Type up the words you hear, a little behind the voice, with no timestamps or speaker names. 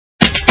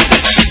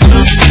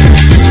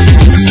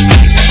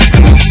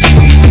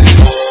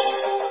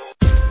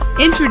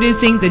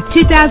Introducing the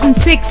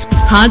 2006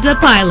 Honda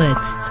Pilot.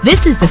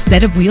 This is the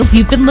set of wheels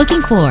you've been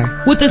looking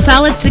for, with a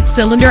solid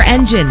 6-cylinder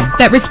engine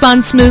that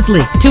responds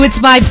smoothly to its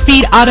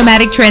 5-speed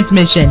automatic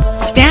transmission.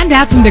 Stand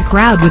out from the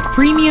crowd with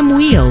premium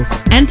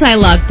wheels.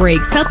 Anti-lock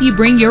brakes help you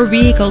bring your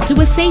vehicle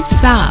to a safe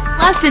stop.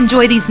 Plus,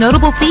 enjoy these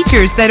notable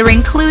features that are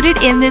included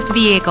in this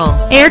vehicle: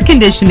 air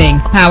conditioning,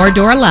 power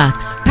door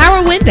locks,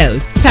 power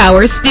windows,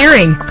 power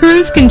steering,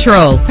 cruise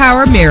control,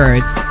 power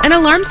mirrors, an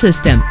alarm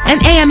system,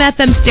 an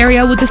AM/FM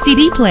stereo with a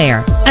CD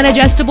player, an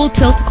adjustable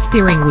tilt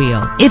steering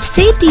wheel. If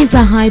safety is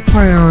a high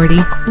priority,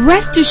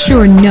 rest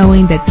assured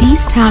knowing that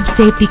these top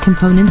safety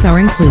components are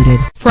included: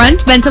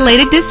 front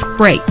ventilated disc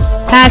brakes,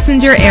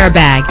 passenger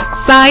airbag,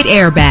 side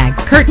airbag,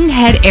 curtain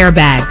head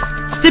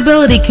airbags,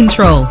 stability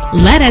control.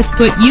 Let us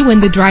put you in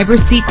the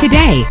driver's seat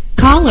today.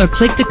 Call or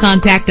click to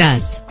contact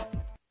us.